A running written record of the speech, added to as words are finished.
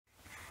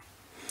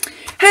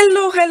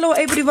Hello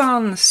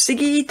everyone,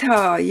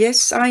 Sigita.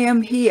 Yes, I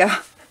am here.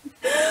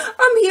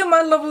 I'm here,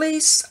 my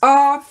lovelies.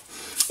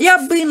 Yeah,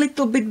 I've been a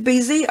little bit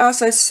busy,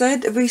 as I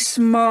said, with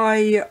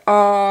my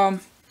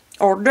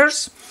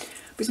orders,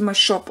 with my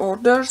shop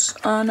orders,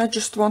 and I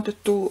just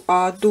wanted to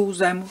do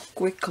them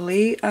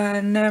quickly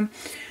and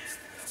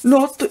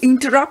not to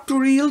interrupt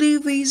really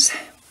with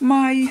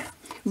my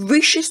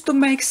wishes to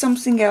make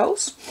something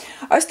else.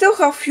 I still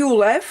have few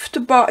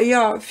left, but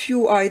yeah, a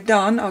few I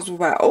done as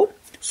well,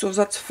 so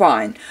that's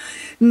fine.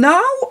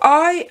 Now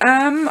I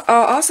am,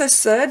 as I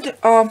said,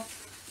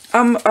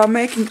 I'm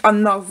making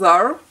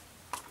another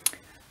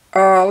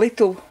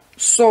little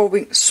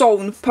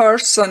sewn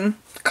person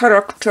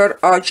character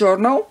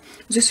journal.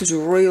 This is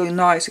really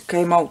nice. It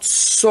came out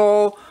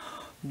so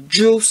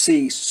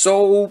juicy,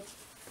 so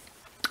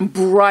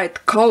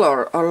bright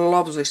color. I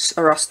love this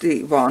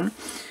rusty one.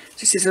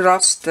 This is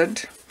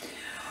rusted.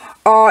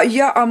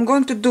 Yeah, I'm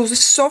going to do the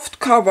soft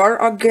cover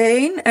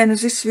again, and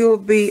this will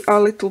be a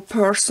little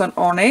person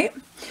on it.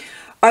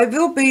 I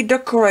will be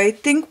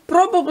decorating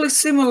probably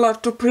similar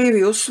to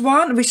previous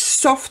one with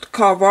soft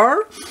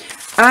cover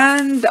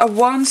and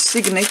one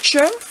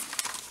signature.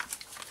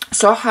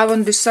 So I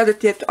haven't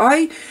decided yet.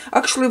 I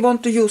actually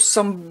want to use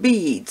some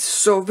beads,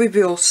 so we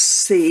will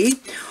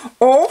see.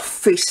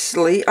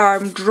 Obviously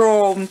I'm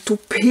drawn to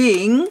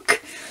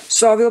pink,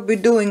 so I will be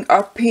doing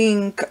a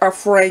pink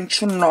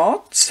French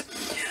knot.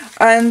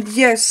 And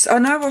yes,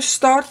 and I was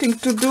starting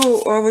to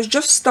do, I was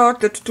just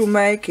started to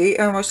make it,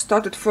 and I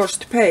started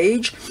first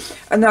page,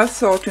 and I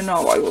thought, you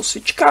know, I will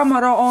switch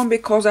camera on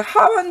because I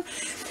haven't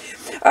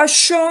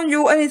shown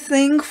you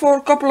anything for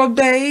a couple of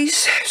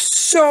days.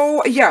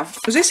 So yeah,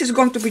 this is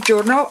going to be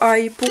journal.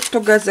 I put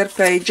together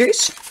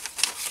pages,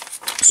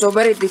 so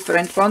very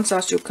different ones,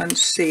 as you can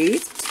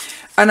see,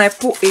 and I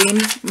put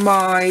in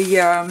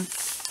my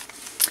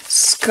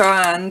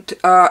scanned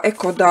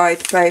eco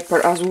dyed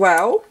paper as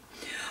well.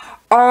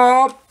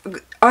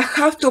 I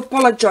have to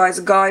apologize,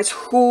 guys,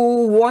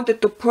 who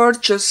wanted to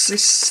purchase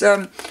these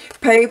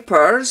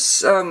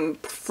papers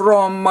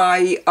from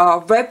my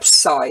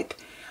website.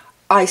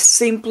 I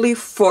simply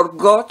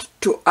forgot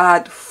to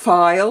add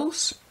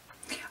files.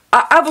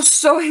 I was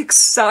so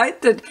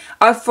excited,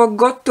 I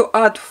forgot to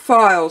add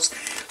files.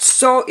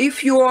 So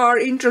if you are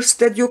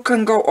interested, you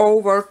can go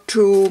over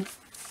to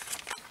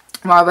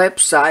my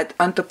website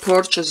and to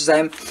purchase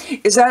them.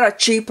 Is that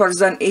cheaper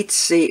than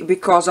Etsy,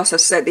 because as I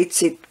said,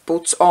 Etsy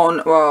puts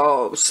on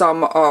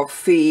some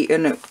fee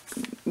and it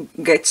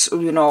gets,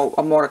 you know,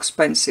 more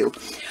expensive.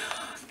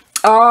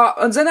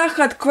 And then I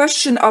had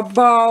question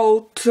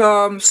about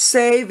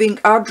saving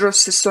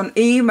addresses on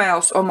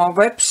emails on my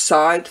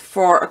website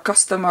for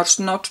customers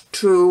not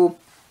to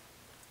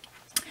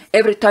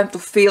every time to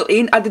fill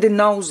in. I didn't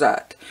know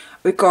that,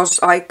 because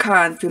I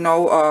can't, you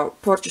know,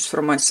 purchase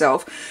for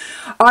myself.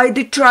 I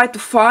did try to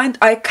find,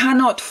 I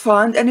cannot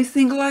find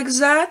anything like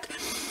that,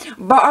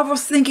 but I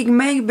was thinking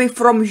maybe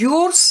from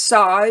your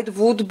side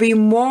would be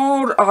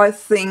more, I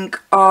think,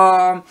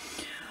 to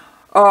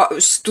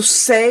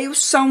save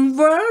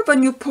somewhere.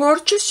 When you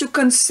purchase, you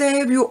can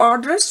save your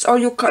address, or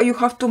you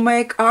have to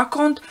make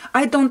account.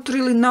 I don't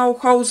really know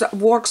how that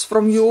works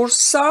from your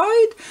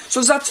side,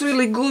 so that's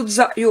really good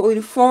that you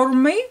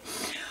inform me.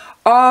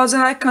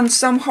 Then I can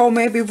somehow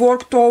maybe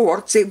work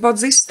towards it, but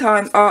this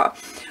time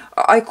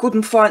I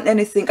couldn't find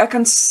anything. I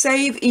can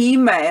save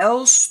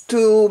emails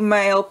to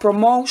mail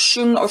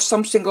promotion or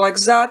something like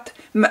that,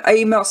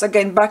 emails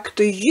again back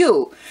to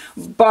you,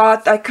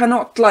 but I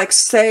cannot like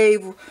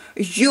save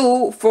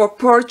you for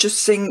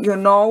purchasing, you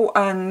know,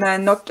 and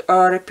not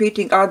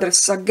repeating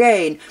address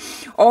again.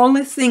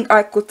 Only thing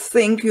I could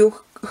think,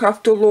 you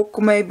have to look,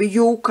 maybe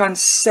you can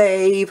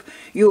save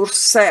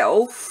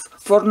yourself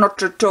for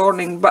not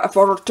returning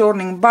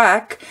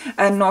back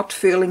and not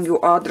filling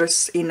your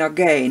address in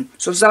again.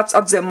 So that's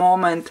at the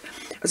moment,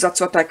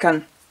 that's what I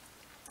can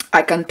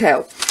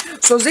tell.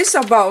 So this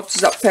about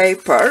the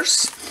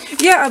papers.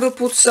 Yeah, I will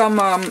put some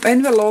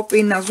envelope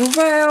in as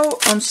well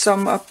on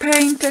some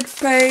painted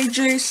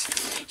pages.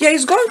 Yeah,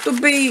 it's going to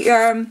be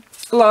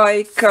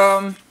like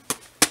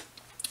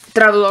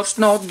traveler's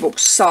notebook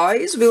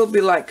size, will be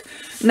like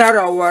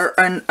narrower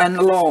and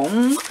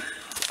long.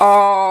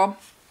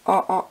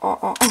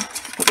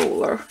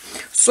 Ruler,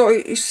 so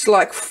it's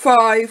like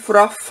 5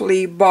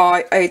 roughly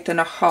by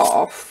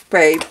 8.5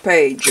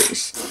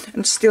 pages,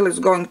 and still it's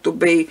going to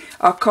be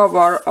a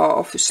cover,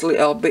 obviously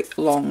a bit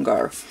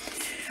longer.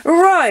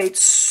 Right,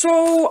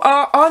 so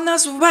and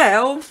as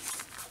well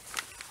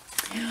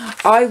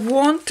I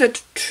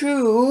wanted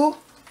to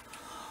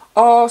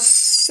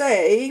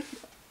say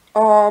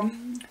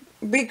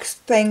big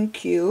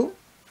thank you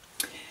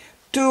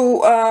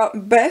to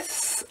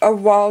Beth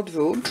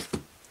Wildwood.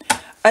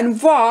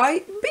 And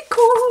why?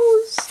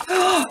 Because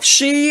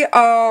she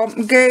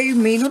gave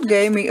me,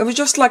 it was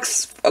just like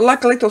a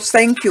little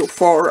thank you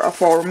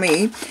for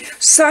me.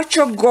 Such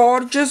a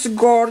gorgeous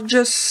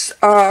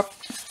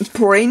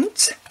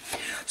print.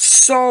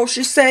 So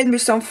she sent me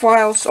some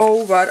files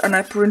over and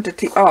I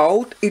printed it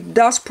out. It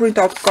does print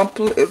out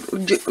completely,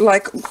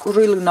 like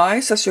really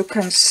nice, as you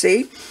can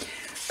see.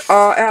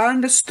 I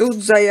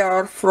understood they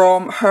are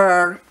from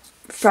her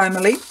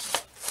family.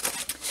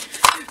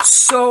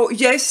 So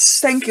yes,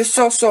 thank you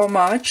so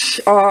much.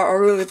 I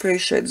really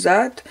appreciate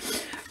that.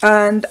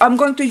 And I'm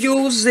going to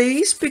use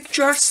these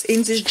pictures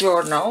in this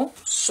journal.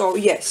 So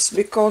yes,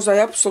 because I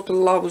absolutely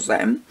love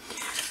them.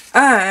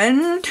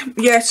 And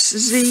yes,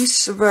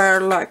 these were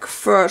like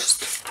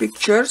first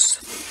pictures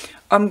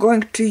I'm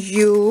going to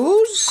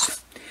use.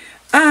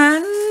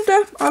 And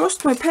I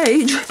lost my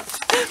page.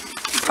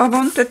 I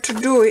wanted to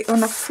do it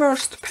on a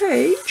first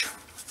page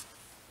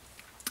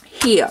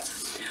here.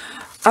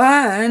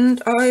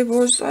 And I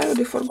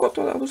already forgot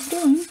what I was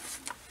doing.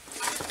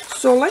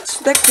 So let's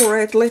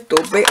decorate a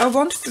little bit. I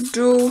want to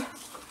do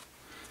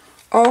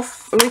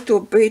off a little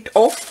bit,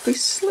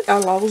 obviously. I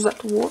love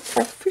that word,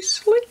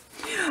 obviously.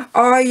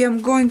 I am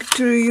going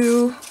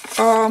to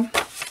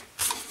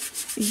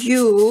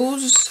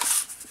use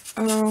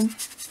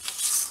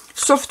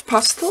soft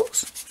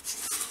pastels.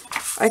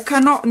 I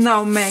cannot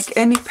now make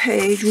any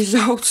page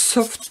without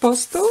soft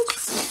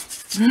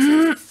pastels.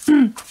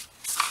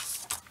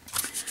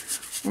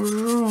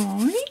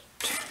 Right,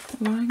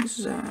 like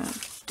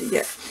that.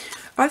 Yeah,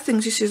 I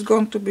think this is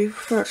going to be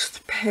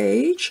first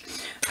page,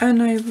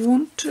 and I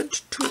wanted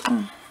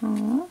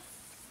to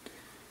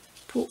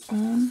put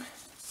on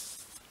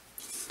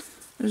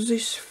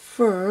this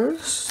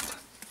first.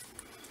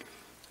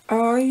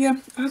 I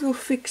will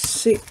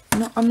fix it.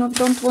 No,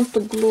 don't want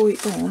to glue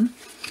it on.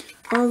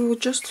 I will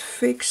just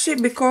fix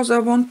it because I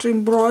want to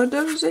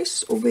embroider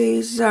this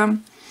with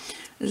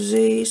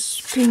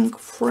these pink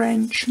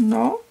French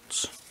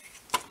knots.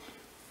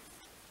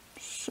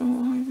 So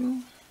I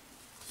will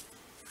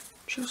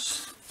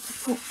just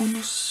put on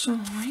the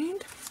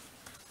side.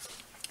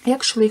 It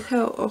actually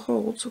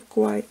holds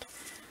quite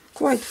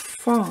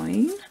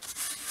fine.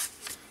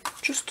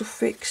 Just to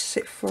fix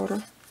it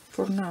for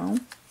now.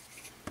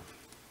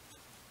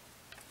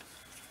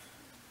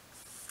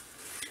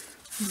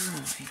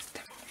 Right.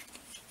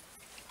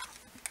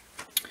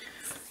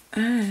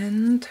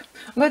 And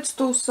let's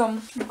do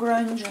some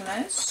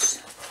grunginess.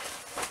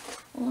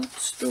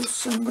 Let's do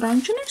some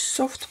grunginess,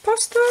 soft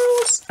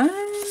pastels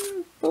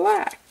and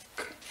black.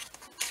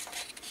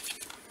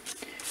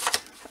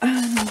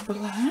 And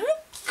black.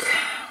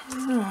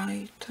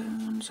 Right,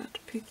 and that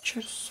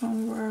picture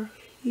somewhere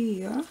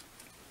here.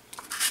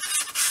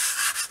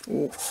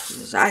 Oh,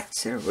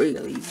 that's a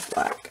really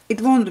black.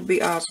 It won't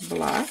be as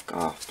black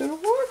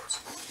afterwards.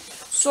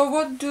 So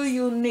what do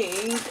you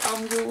need?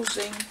 I'm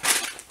using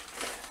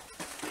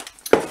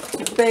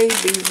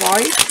baby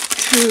white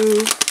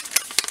to,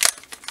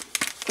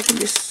 I think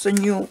this is a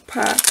new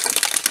pack.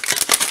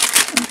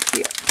 And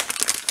here.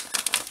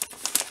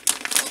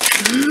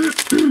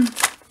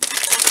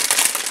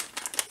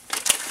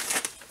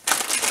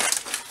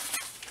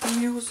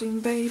 I'm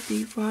using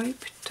baby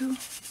white to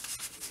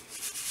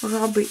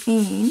rub it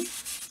in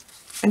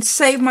and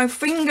save my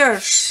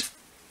fingers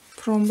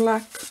from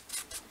black.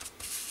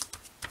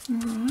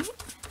 Alright,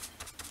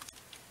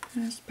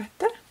 that's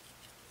better.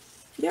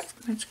 Yep,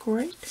 that's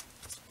great.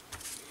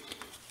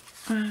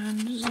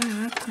 And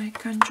that I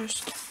can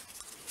just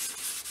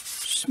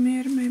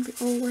smear maybe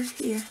over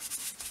here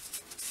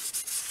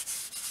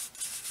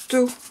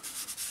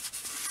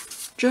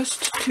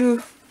just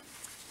to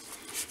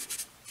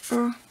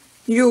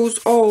use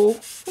all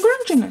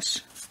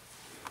grunginess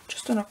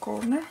just on a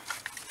corner.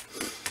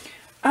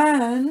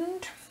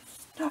 And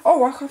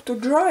oh, I have to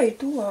dry it,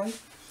 do I?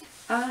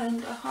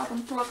 And I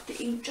haven't plugged it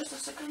in. Just a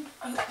second,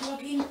 I'll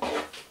plug in.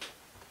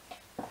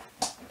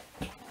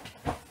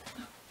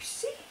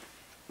 See?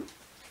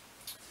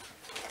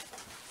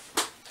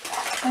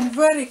 And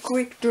very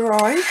quick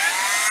dry.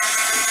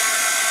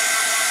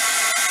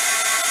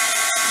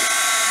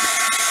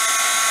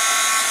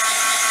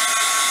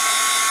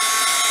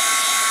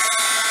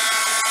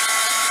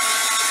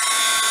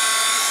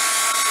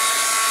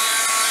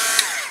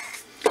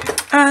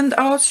 And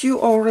as you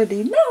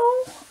already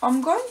know,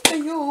 I'm going to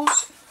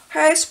use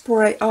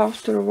hairspray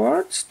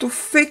afterwards to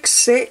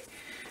fix it.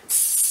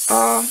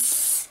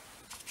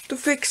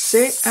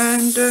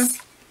 And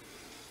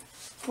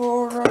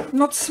for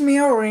not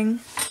smearing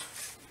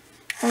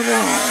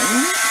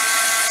around.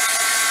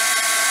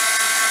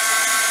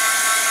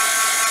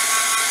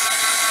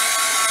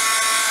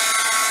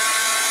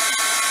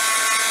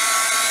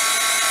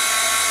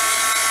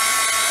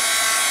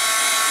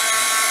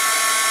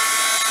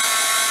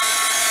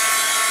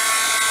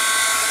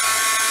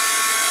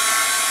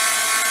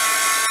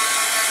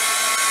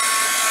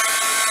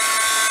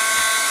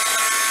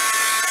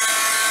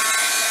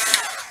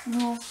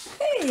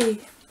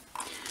 Okay,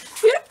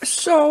 yeah,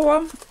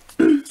 so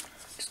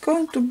it's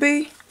going to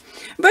be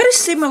very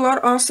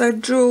similar as I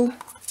drew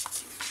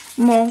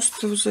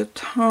most of the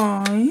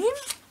time,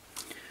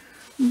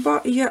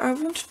 but yeah, I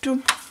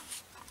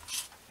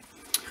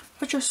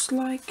just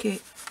like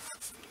it,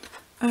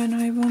 and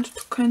I want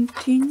to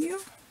continue.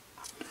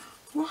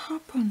 What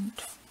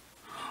happened?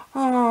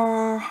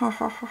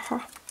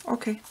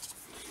 Okay,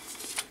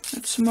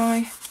 that's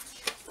my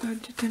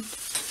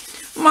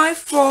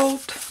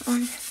fault.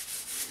 I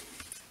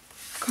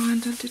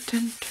kind of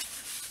didn't.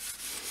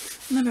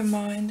 Never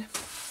mind.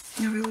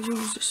 I will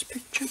use this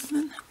picture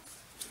then.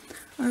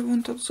 I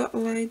wanted that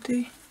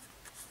lady.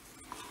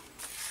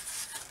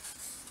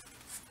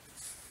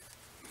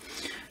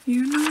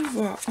 You know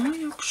what?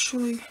 I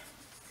actually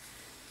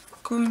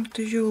going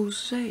to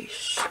use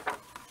this.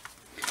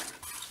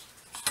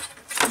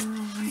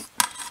 Right.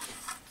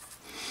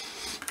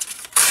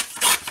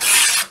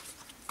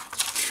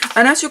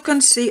 And as you can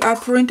see, I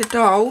printed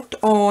out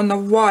on a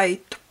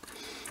white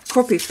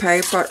copy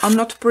paper. I'm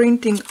not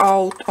printing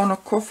out on a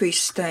coffee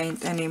stain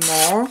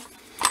anymore.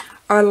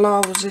 I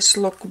love this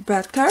look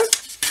better.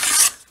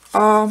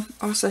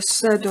 As I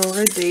said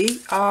already,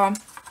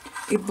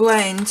 it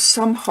blends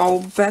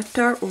somehow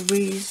better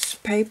with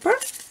paper.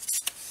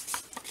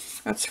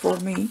 That's for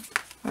me,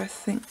 I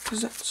think.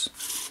 That's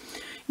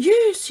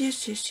yes,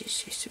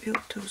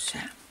 we'll do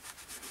that.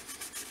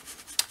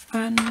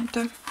 And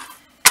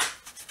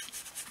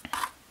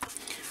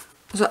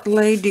that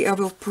lady, I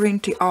will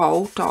print it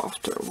out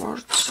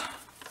afterwards.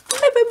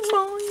 Never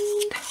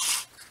mind.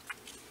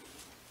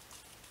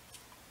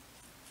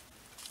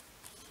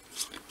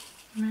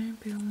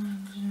 Maybe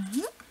like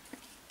that.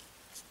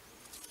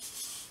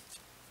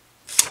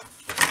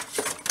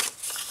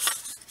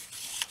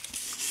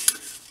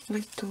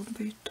 Little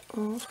bit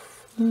of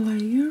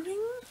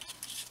layering.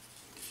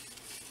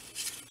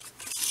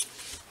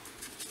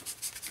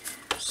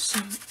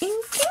 Some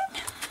inking.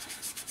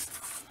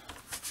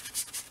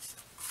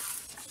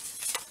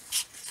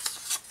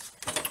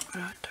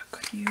 Right, I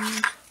can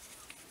use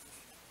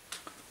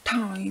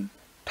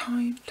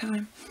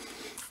time.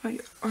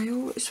 I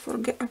always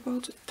forget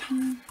about the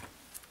time.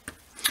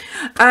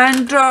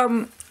 And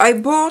I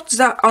bought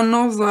that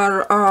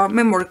another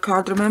memory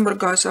card. Remember,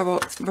 guys, I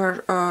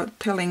were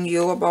telling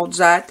you about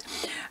that,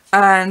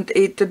 and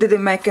it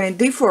didn't make any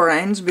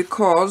difference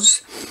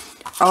because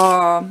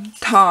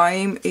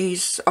time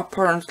is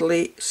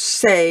apparently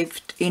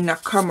saved in a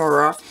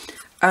camera,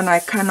 and I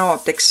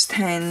cannot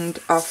extend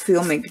a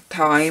filming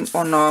time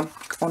on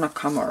a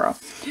camera.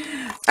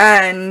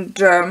 And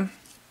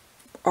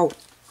oh,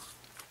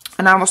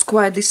 and I was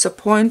quite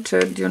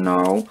disappointed, you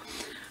know.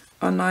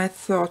 And I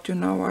thought, you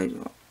know,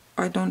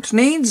 I don't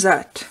need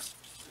that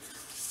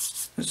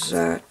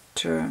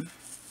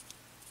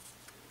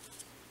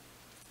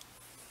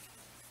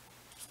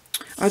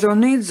I don't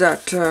need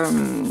that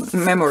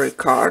memory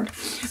card.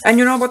 And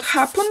you know what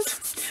happened?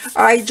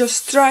 I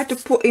just tried to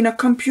put in a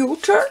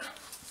computer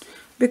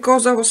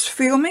because I was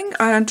filming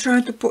and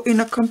trying to put in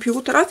a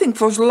computer. I think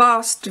it was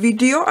last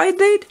video I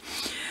did.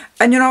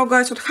 And you know,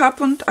 guys, what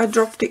happened? I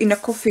dropped it in a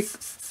coffee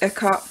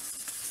cup.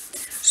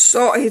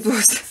 So it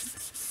was...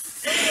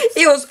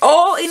 It was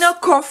all in a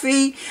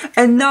coffee,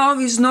 and now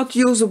it's not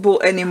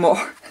usable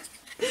anymore.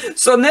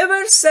 So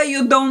never say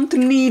you don't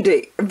need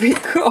it,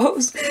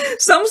 because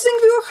something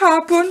will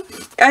happen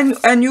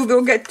and you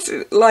will get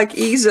to, like,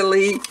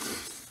 easily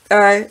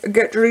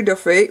get rid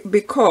of it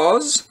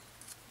because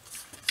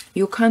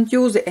you can't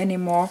use it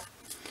anymore.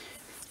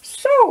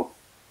 So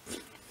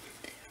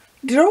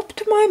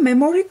dropped my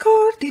memory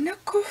card in a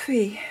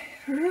coffee.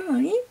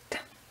 Right,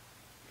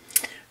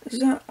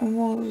 that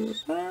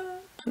was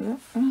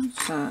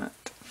that.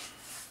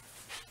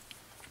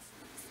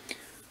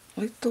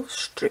 Little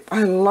strip.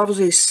 I love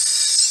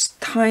these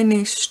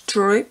tiny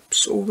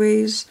strips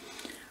with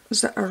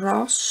the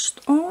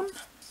rust on.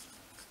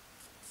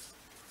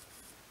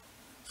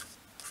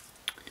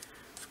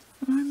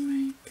 I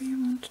maybe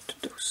want to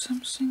do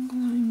something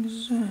like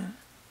that.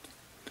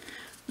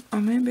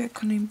 Or maybe I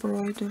can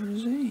embroider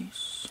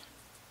this.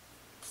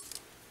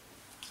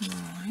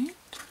 Right.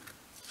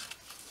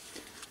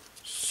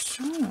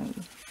 So,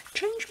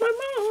 change my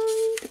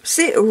mind.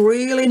 See,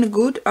 really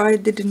good. I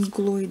didn't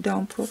glue it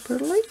down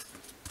properly.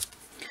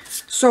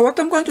 So what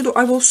I'm going to do,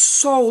 I will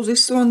sew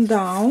this one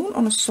down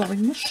on a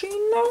sewing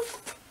machine now.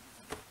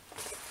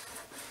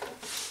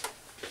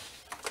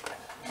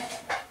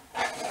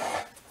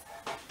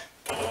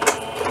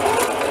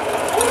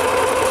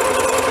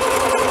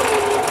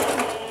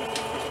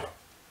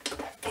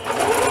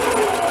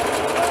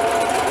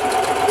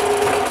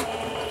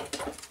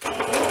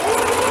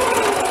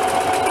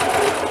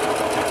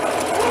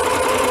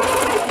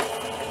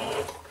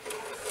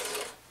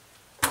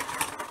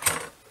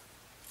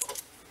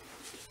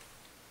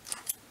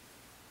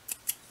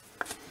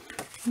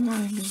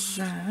 Like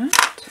that.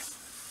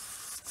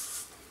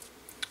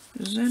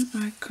 Then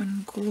I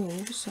can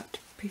glue that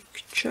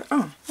picture.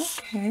 Oh,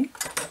 okay.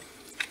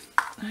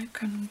 I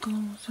can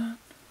glue that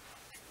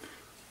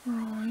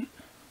right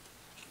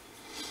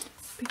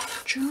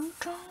picture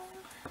down.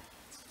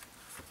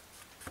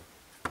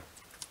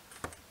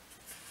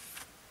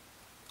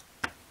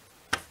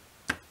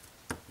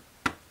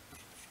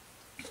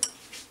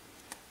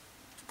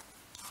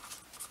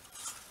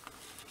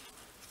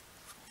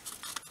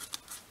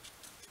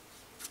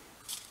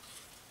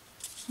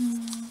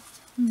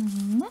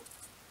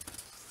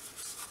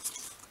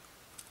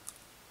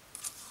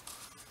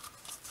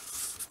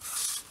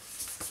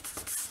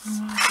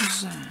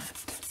 Like that.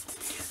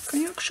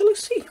 Can you actually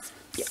see?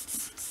 Yeah.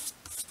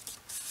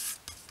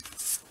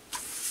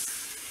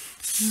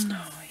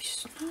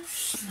 Nice,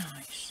 nice,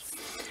 nice.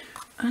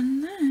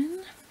 And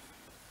then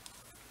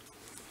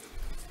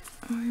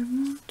I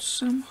want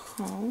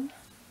somehow,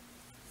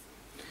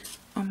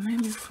 or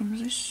maybe from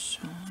this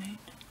side,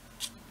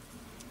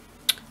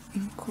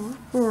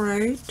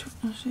 incorporate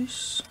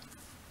this.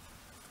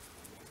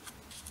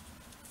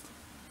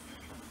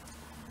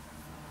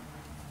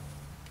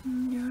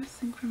 Yeah, I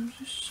think from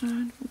this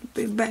side would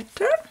be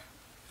better.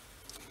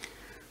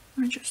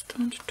 I just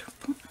want to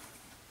put,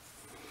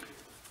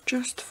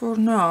 just for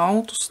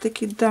now, to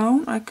stick it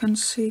down. I can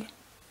see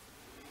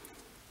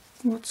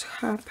what's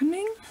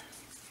happening.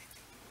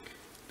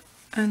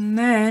 And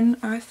then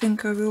I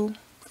think I will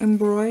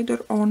embroider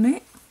on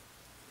it.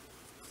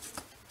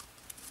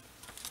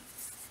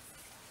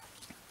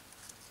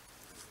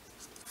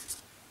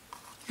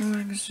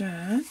 Like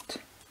that.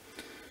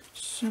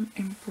 Some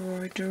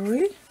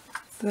embroidery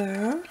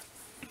there.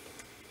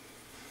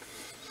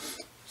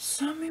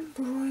 Some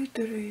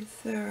embroidery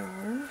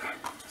there.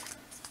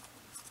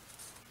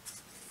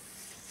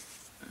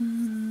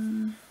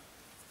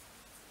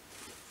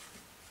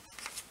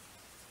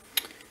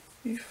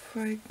 If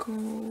I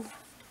go,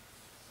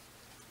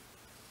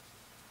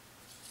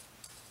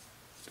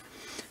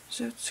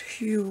 that's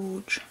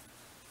huge.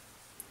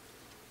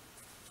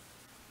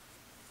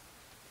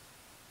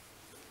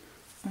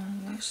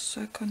 Unless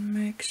I can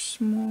make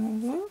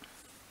smaller.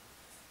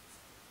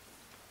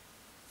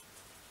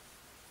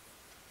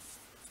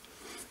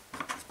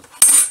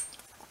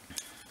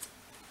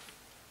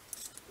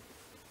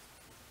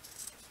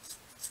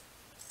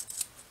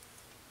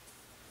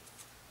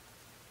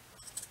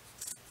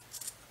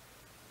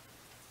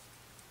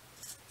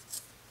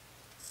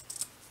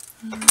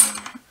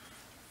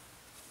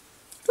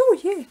 Oh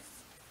yeah,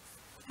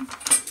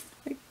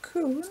 I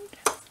could.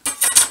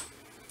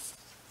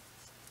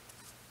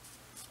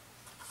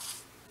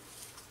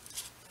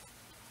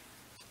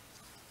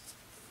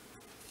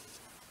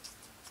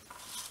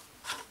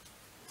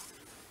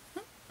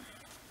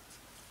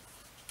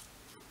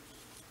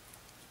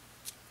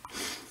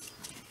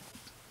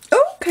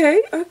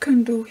 Okay, I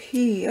can do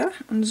here,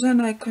 and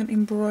then I can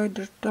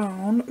embroider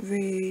down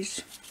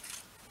with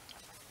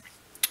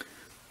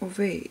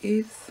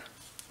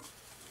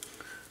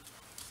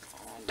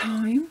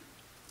time.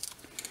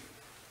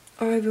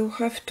 I will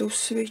have to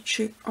switch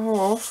it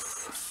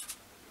off,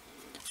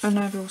 and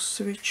I will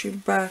switch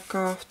it back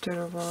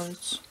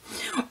afterwards.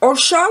 Or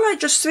shall I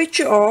just switch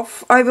it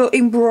off? I will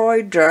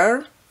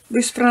embroider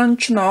with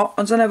French knot,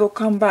 and then I will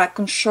come back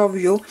and show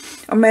you,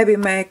 and maybe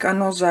make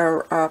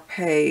another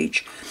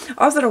page.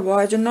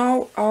 Otherwise, you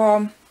know,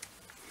 I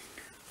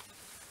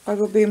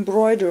will be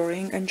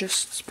embroidering and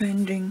just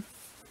spending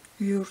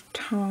your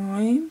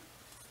time.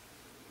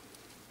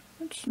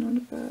 It's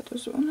not bad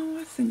as well. No,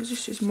 I think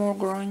this is more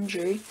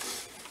grungy.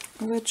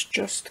 Let's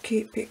just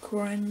keep it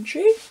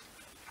grungy.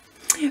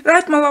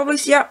 Right, my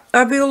lovelies, yeah,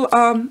 I will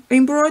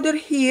embroider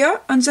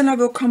here, and then I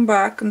will come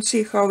back and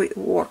see how it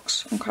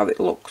works and how it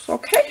looks,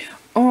 okay?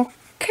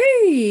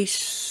 Okay,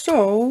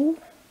 so...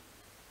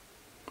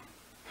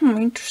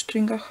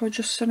 interesting, I have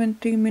just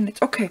 17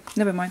 minutes. Okay,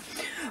 never mind.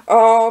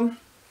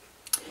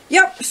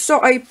 Yeah, so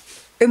I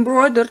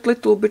embroidered a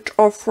little bit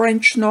of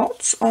French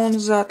knots on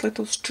that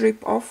little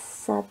strip of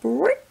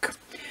fabric,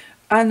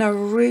 and I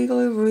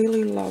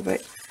really love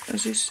it.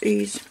 This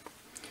is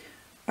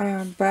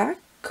back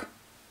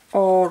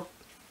or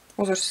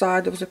other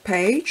side of the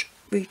page,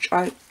 which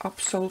I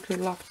absolutely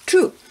love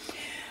too.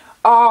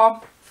 A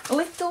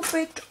little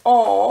bit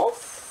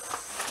of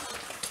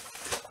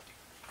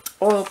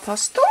oil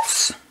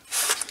pastels,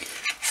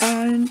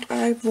 and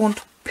I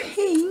want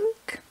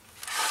pink.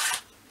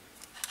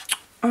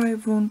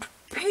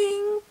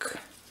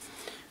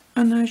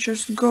 And I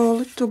just go a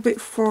little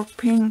bit for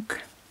pink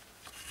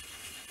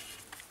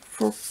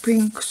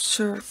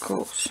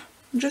circles,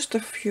 just a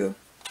few,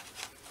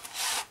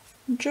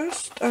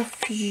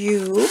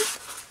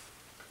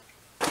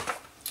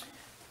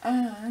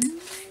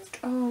 and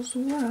as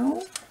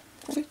well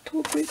a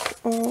little bit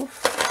of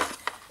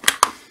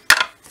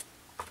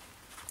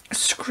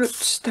script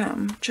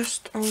stamp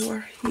just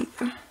over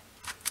here,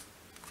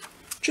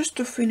 just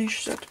to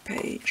finish that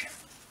page.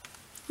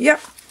 Yeah,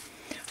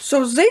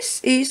 so this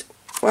is,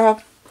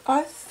 well,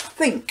 I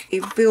think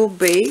it will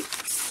be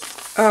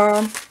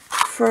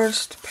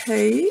first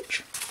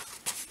page,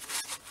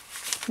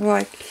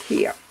 like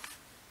here,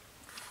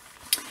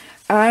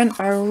 and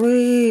I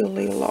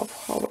really love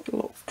how it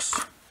looks.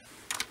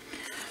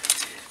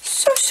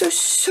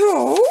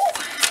 So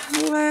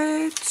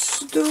let's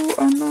do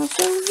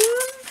another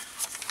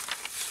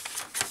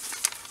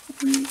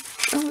one.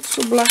 Oh, it's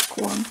a black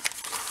one.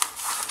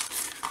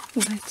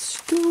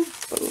 Let's do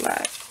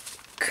black.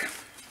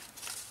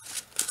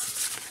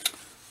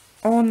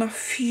 On a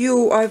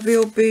few I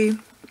will be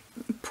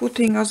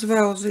putting as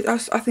well,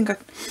 I think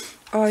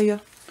I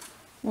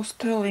was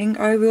telling,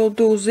 I will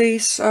do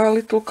these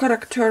little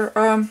character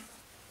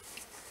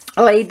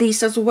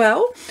ladies as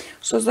well,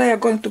 so they are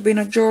going to be in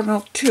a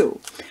journal too.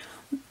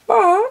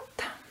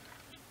 But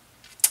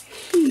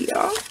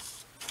here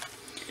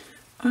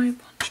I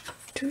want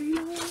to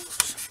use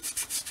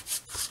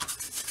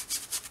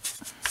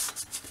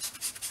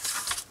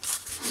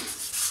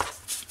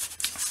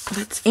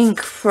let's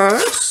ink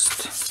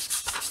first.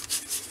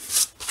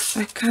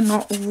 I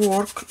cannot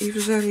work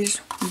if there is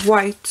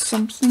white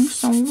something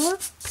somewhere.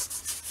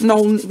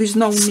 No, with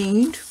no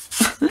need.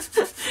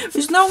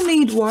 With no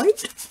need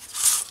white.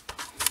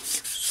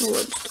 So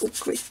let's do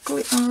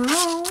quickly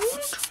around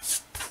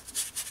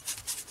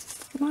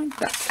like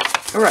that.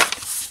 Alright.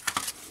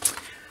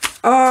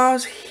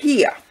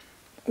 Here,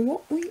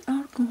 what we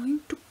are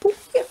going to put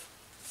here.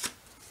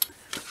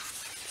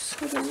 Let's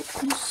have a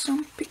look on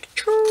some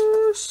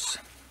pictures.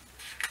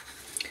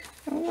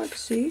 I like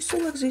this. I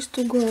like these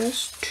two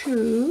girls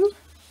too.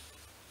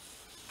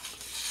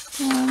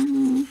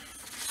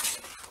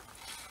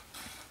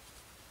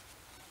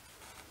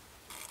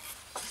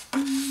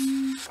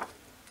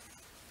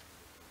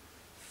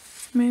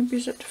 Maybe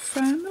that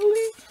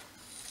family.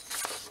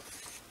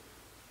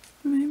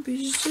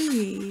 Maybe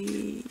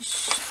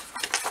these.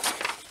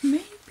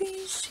 Maybe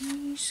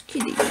these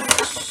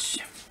kitties.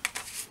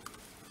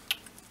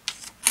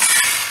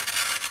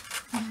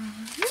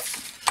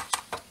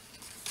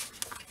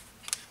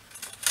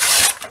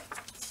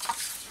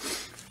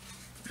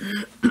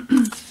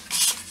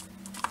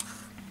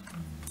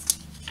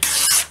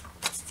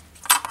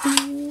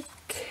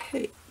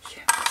 Okay.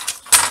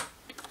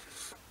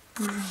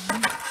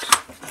 Right.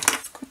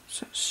 Got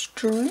that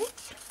straight.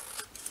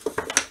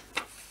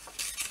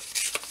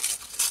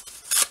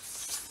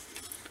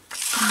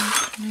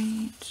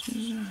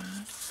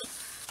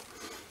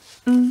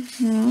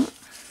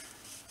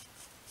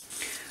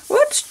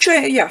 Let's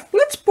try, yeah,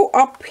 let's put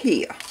up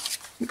here,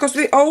 because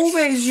we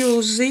always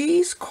use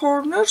these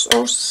corners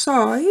or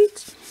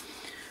sides.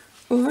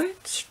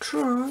 Let's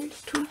try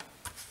to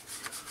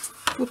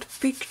put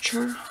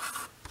picture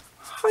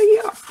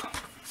high up.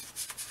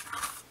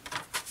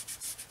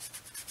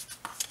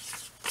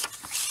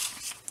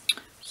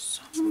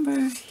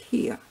 Somewhere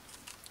here.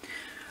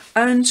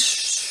 And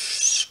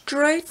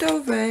straight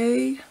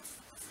away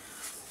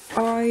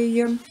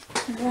I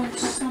want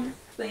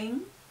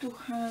something to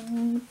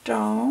hang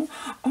down.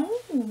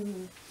 Oh,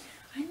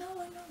 I know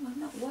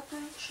what I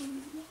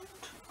actually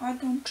want. I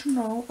don't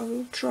know, I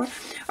will try.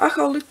 I have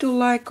a little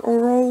like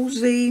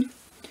rosy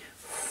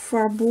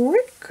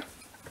fabric.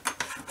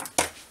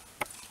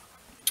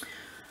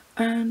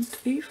 And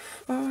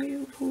if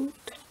I would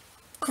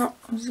cut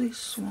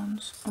these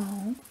ones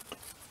out,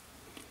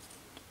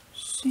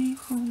 see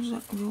how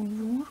that will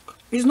work.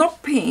 It's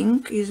not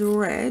pink, it's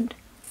red.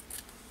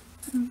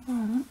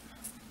 But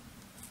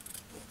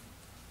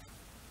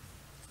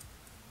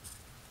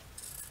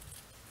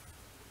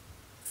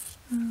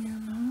you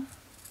know,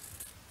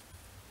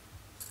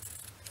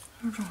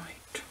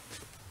 right.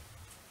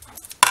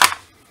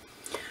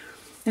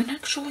 And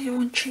actually I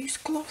want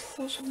cheesecloth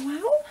as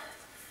well.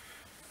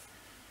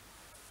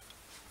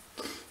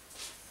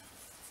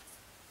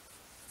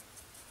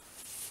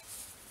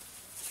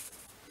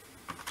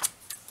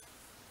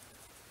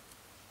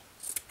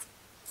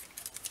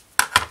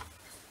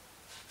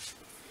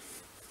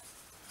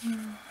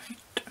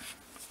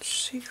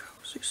 See how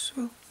this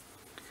will.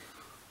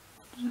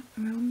 That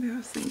will be,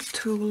 I think,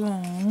 too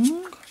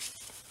long.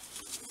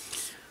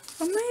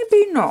 Or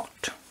maybe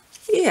not.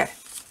 Yeah,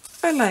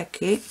 I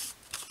like it.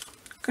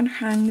 Can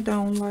hang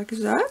down like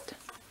that.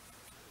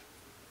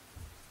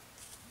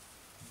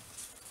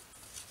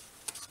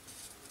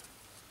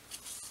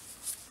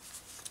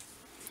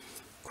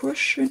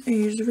 Question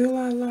is, will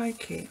I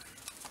like it?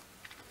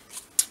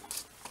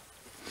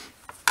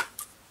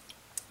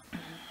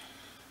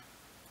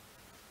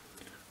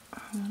 I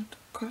want to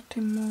cut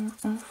more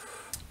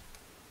off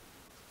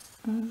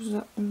of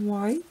the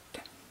white.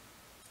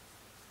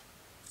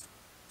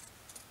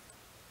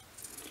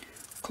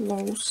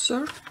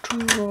 Closer to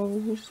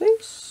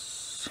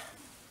roses.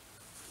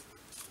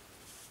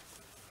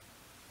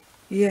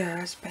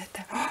 Yes,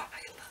 better. Oh,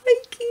 I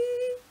like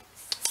it.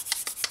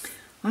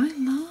 I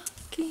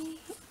like it.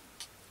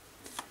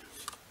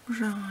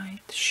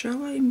 Right,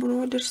 shall I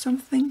embroider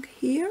something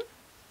here?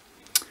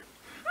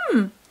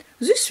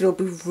 This will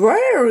be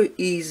very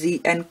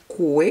easy and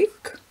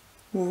quick.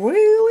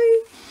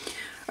 Really?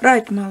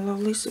 Right, my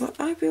lovelies, what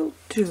I will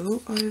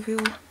do, I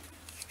will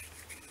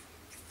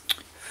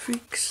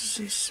fix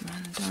this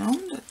one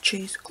down, the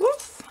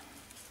cheesecloth.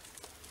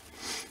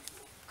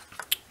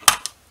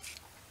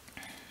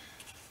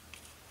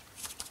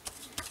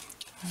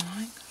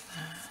 Like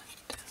that.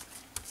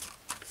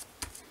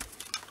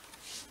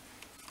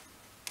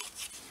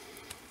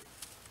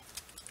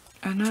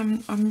 And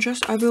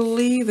I will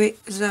leave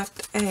it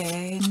that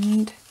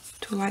end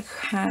to like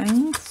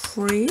hang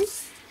free.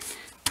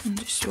 And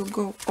this will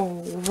go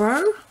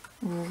over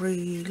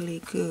really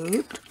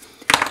good.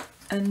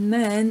 And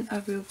then I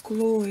will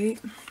glue it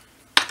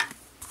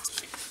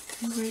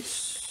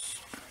with,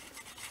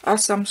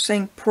 as I'm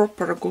saying,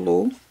 proper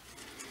glue.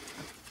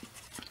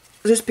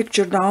 This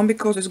picture down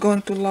because it's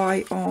going to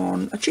lie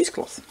on a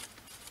cheesecloth.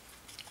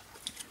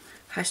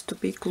 Has to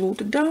be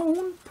glued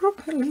down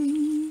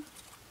properly.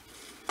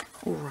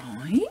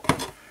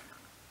 Right.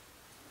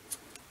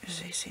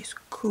 This is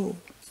cool.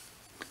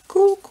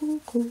 Cool.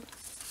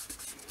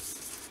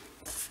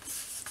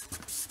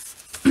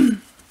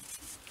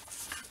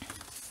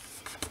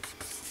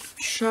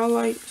 shall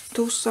I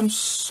do some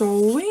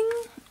sewing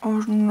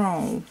or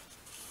no?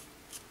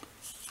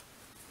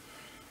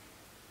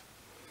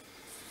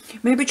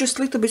 Maybe just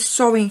a little bit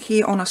sewing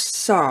here on a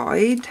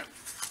side,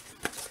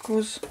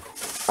 because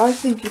I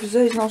think if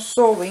there is no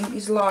sewing,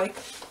 it's like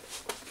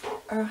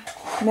a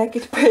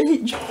naked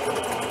page.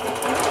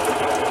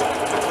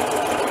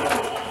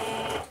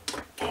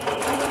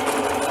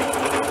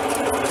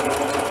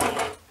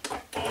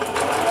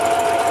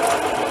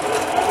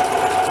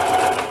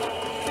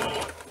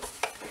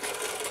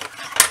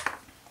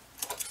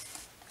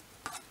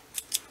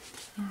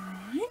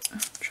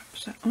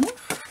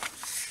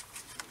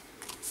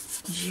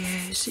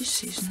 Yes,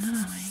 this is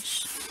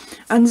nice.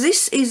 And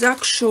this is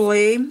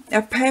actually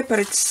a paper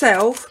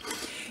itself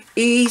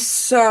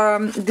is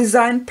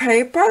design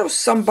paper of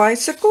some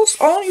bicycles.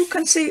 Oh, you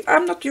can see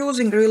I'm not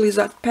using really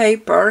that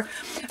paper,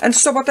 and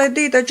so what I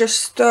did, I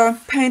just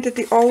painted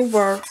it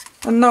over,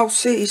 and now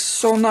see, it's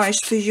so nice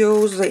to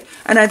use it,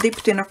 and I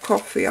dipped in a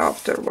coffee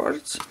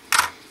afterwards.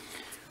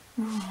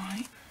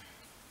 Right,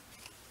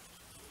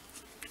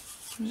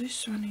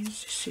 this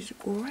is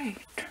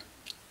great.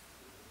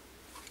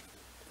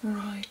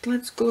 Right,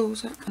 let's glue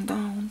that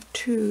down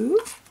too.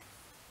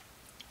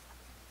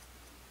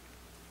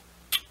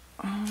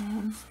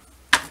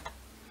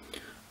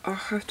 I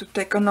have to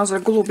take another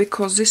glue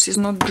because this is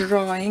not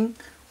drying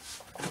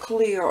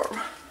clear.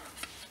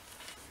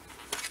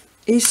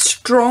 It's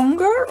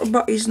stronger,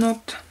 but it's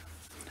not.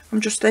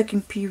 I'm just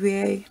taking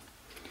PVA.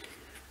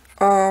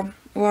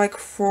 Like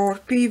for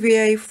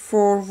PVA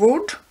for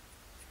wood.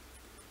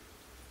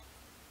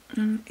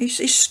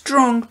 It's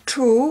strong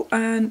too,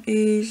 and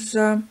is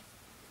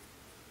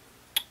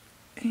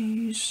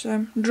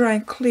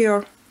drying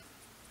clear.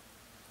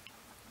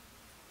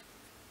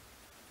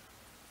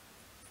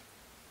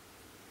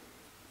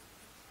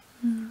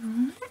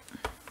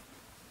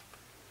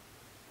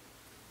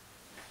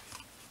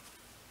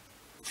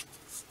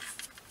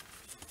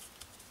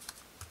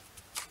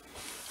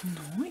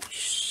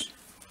 Nice.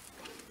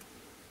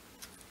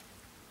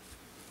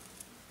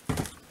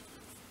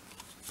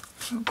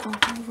 I'll go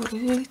over a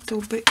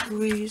little bit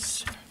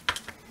with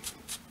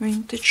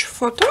vintage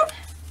photo.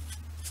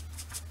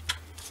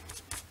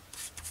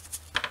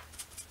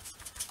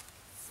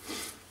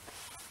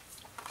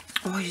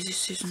 Oh,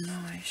 this is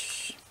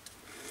nice.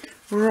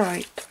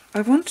 Right,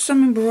 I want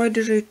some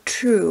embroidery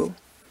too.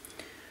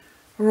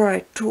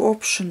 Right, two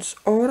options.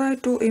 Or I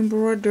do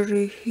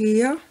embroidery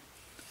here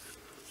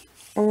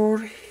or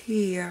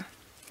here.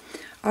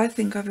 I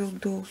think I will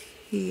do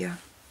here.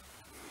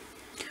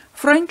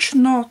 French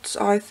knots,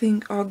 I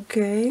think,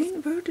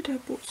 again. Where did I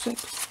put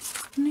that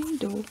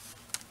needle?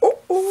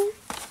 Oh,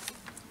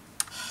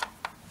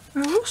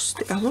 I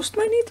lost it. I lost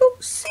my needle.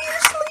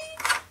 Seriously?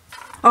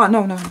 Ah,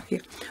 no,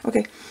 here.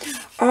 Okay.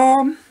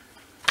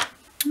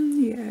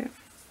 Yeah.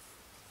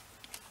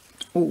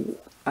 Oh,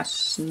 a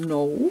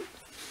snow.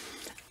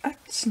 A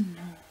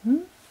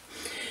snow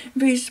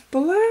with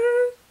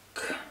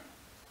black.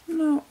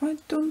 No, I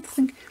don't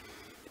think.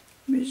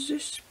 With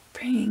this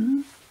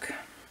pink.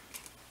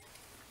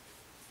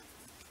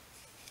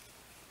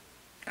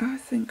 I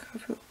think I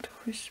will do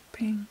this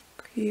pink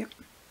here.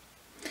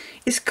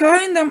 It's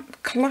kind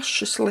of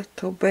clashes a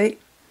little bit,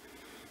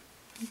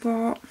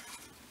 but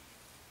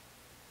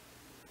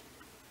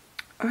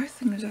I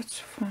think that's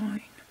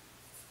fine.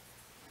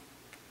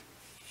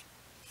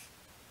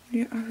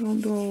 Yeah, I will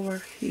do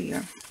over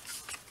here.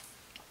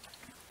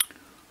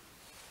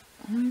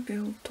 I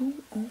will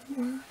do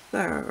over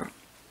there.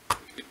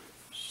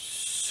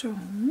 So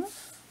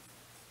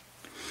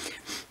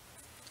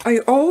I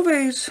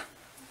always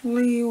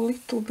leave a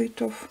little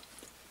bit of.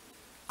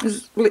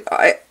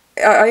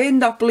 I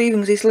end up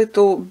leaving these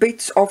little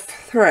bits of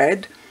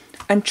thread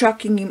and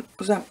chucking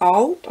them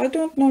out. I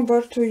don't know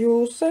where to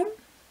use them.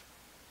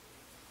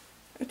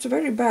 It's a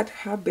very bad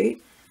habit,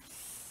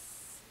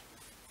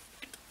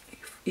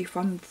 if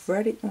I'm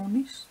very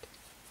honest.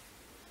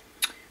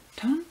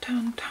 Dun,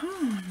 dun,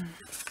 dun.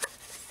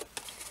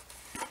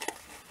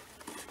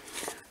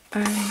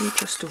 And we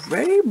just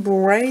very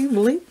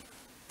bravely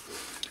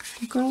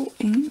go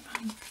in.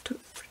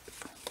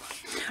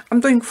 I'm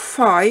doing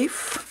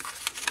five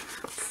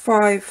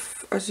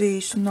of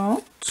these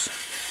knots,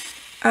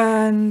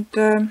 and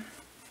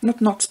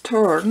not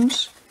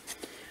turns,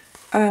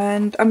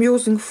 and I'm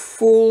using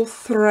full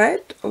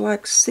thread,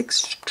 like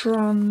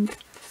 6-strand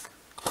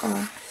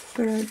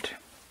thread.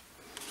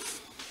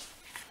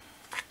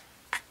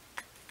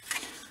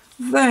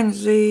 Then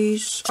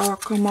these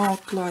come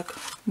out like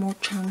more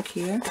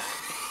chunkier.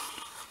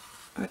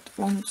 I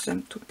want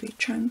them to be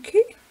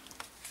chunky.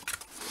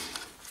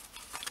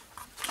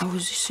 Oh,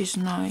 this is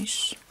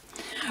nice.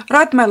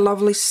 Right, my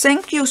lovelies,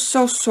 thank you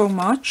so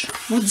much.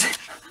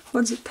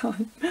 What's the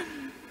time?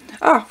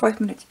 5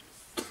 minutes.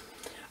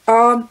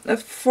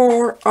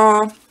 For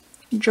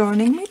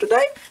joining me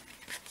today.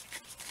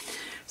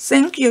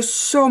 Thank you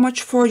so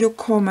much for your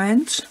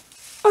comments.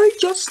 I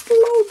just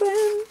love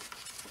them.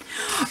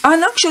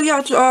 And actually,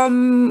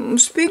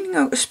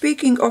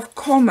 speaking of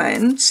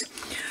comments,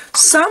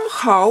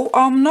 somehow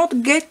I'm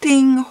not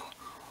getting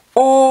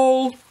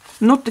all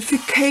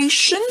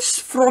notifications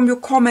from your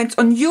comments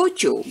on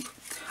YouTube.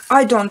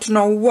 I don't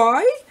know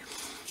why.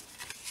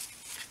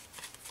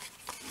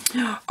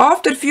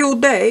 After a few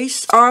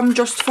days, I'm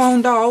just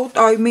found out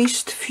I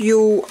missed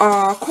few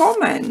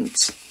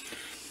comments.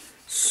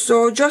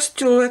 So just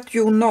to let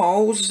you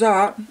know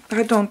that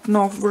I don't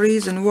know the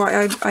reason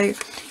why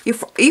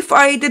if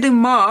I didn't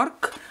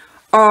mark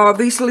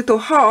this little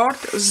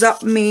heart,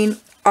 that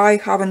means I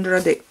haven't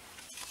read it.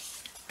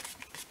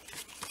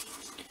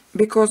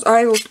 Because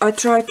I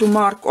try to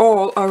mark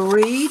all I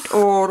read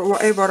or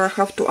whatever I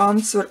have to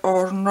answer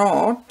or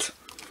not.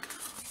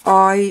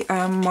 I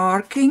am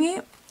marking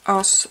it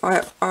as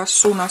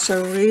soon as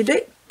I read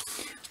it.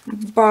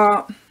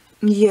 But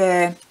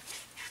yeah,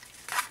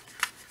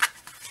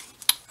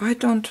 I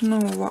don't know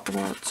what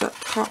that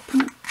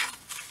happened.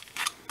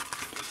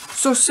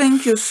 So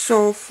thank you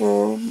so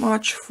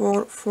much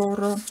for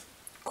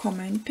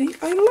commenting.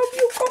 I love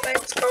your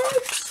comments,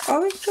 guys.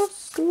 I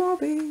just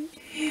love it.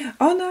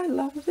 And I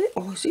love it.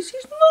 Oh, this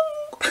is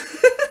long.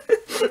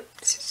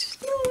 This is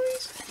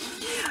nice.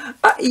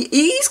 It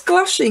is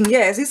clashing,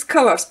 yes, it's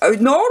colors.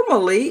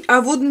 Normally, I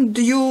wouldn't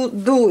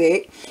do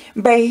it,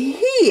 but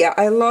here,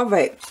 I love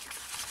it.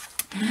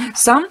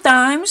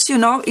 Sometimes, you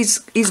know, it's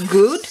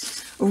good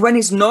when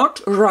it's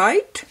not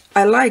right.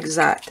 I like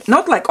that.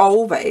 Not like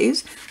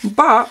always,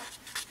 but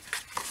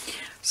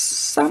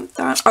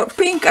sometimes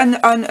pink and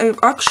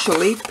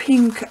actually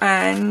pink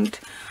and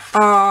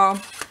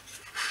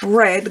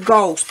red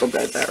goes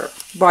together.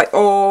 By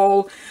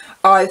all,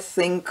 I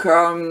think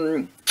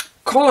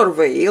color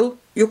wheel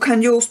you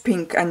can use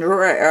pink and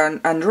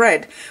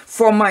red.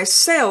 For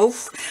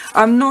myself,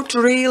 I'm not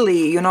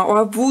really, you know,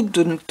 I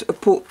wouldn't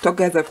put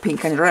together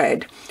pink and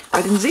red,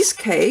 but in this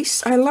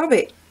case I love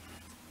it.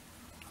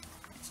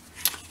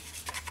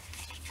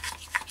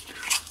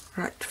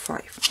 Right,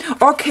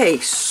 5. Okay,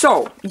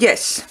 so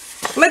yes,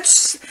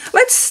 let's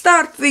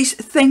start with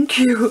thank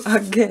you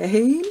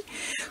again.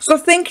 So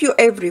thank you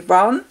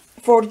everyone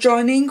for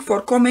joining, for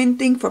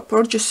commenting, for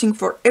purchasing,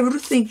 for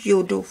everything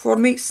you do for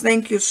me.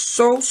 Thank you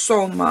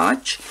so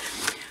much.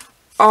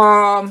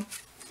 I'm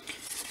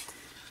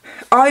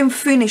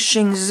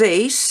finishing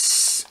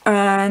this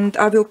and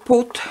I will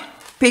put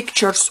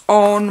pictures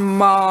on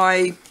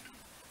my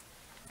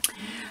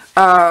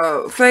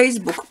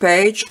Facebook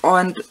page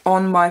and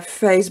on my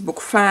Facebook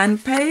fan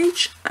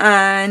page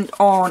and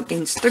on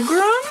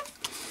Instagram.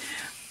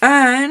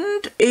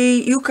 And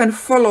you can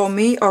follow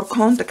me or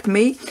contact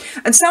me,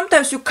 and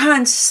sometimes you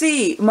can't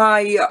see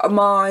my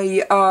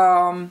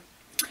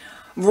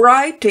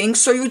writing,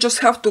 so you just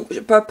have to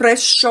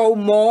press show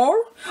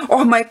more.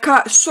 Oh my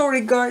god,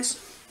 sorry guys.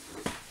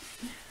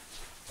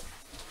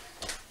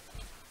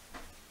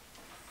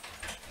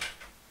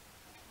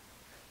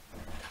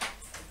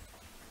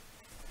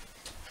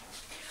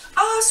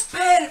 As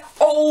per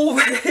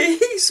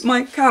always,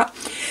 my cat.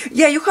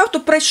 Yeah, you have to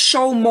press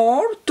show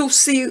more to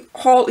see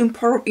whole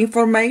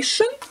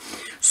information.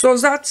 So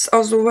that's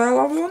as well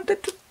I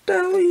wanted to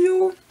tell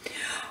you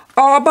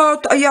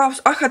about. Yeah,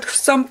 I had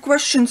some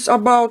questions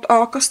about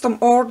custom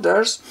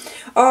orders.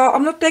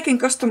 I'm not taking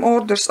custom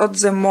orders at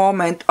the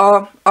moment,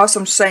 as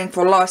I'm saying,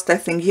 for last I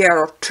think year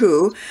or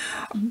two.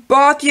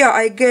 But yeah,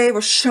 I gave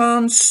a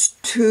chance.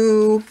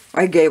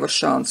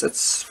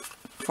 It's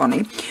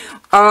funny.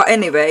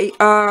 Anyway,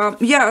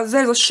 yeah,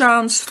 there's a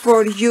chance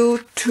for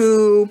you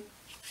to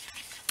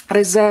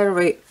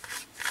reserve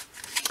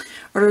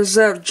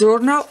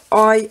journal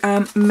I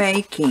am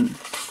making.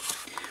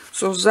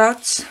 So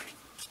that's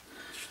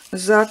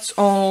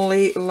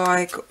only,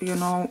 like, you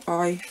know,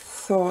 I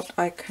thought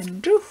I can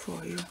do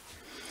for you.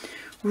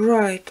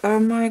 Right,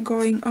 am I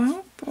going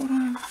up or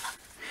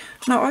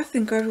no? I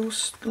think I will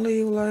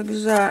leave like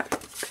that.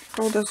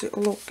 How does it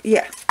look?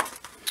 Yeah,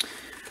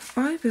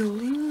 I will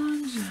leave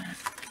like that.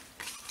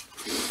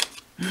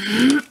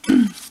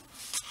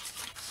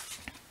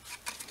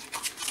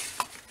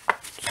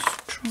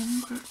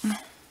 Stronger. No.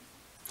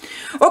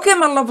 Okay,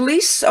 my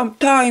lovelies,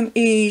 time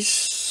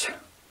is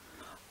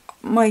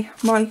my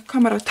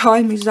camera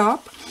time is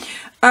up,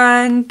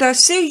 and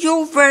see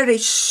you very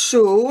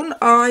soon.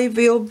 I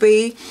will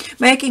be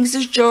making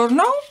this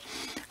journal,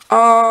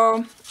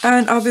 and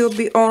I will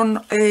be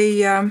on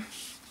a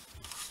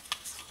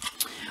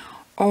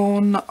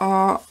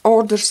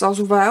orders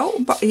as well,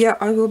 but yeah,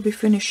 I will be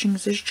finishing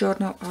this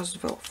journal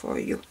as well for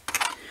you.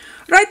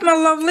 Right, my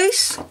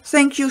lovelies,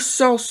 thank you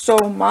so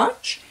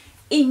much.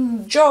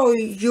 Enjoy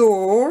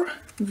your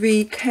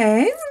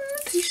weekend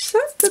this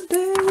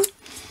Saturday,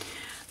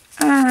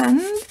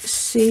 and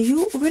see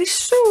you very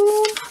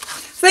soon.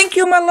 Thank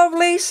you, my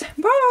lovelies.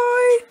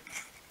 Bye.